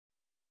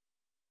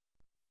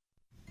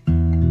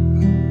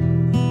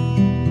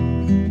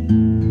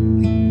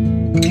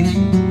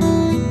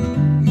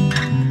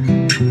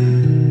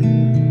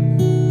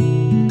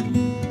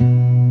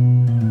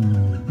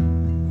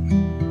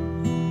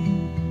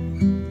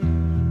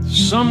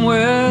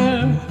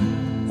somewhere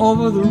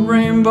over the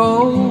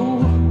rainbow,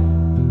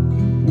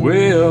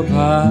 way up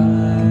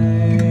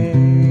high,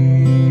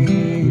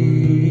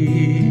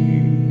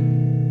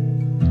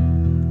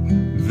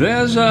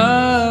 there's a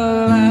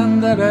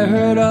land that I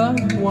heard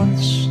of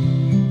once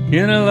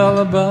in a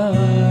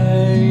lullaby.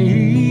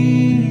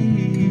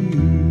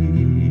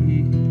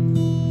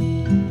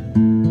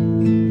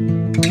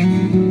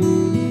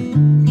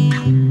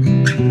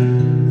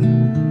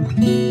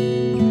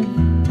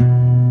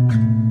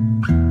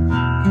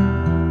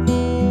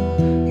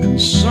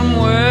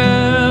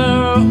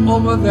 Somewhere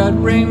over that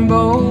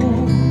rainbow,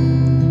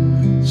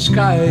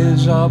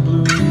 skies are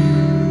blue,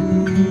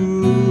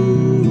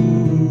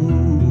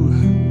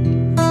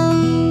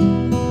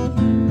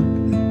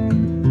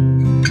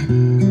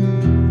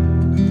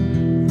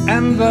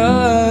 and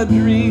the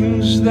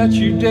dreams that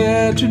you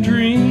dare to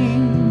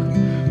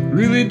dream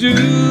really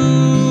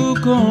do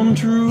come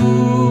true.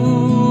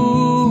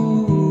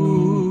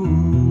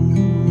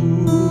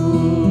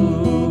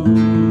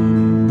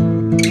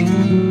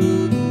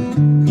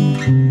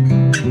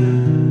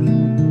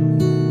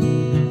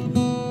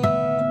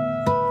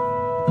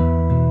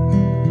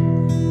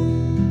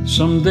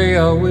 Someday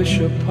I'll wish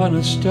upon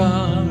a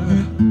star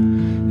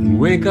and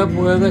wake up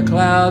where the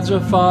clouds are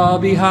far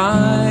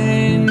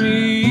behind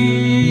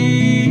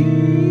me,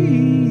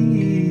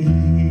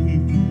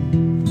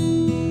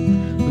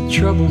 with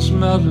troubles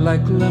melt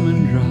like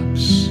lemon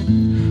drops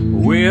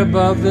way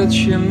above the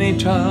chimney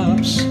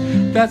tops.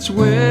 That's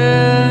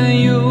where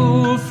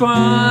you'll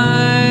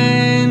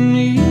find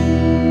me.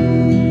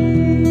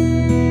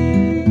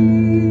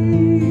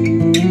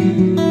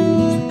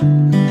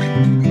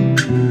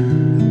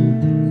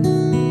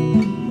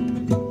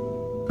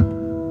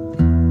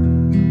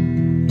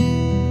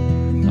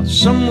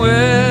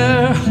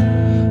 Somewhere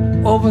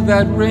over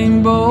that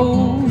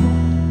rainbow,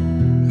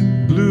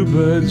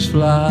 bluebirds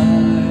fly,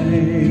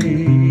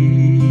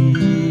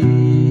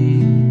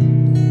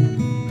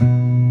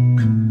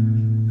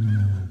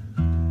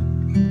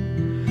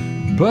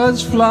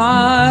 birds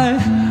fly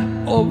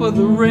over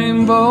the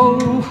rainbow.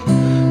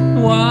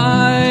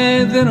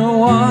 Why then, oh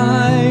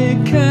why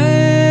can't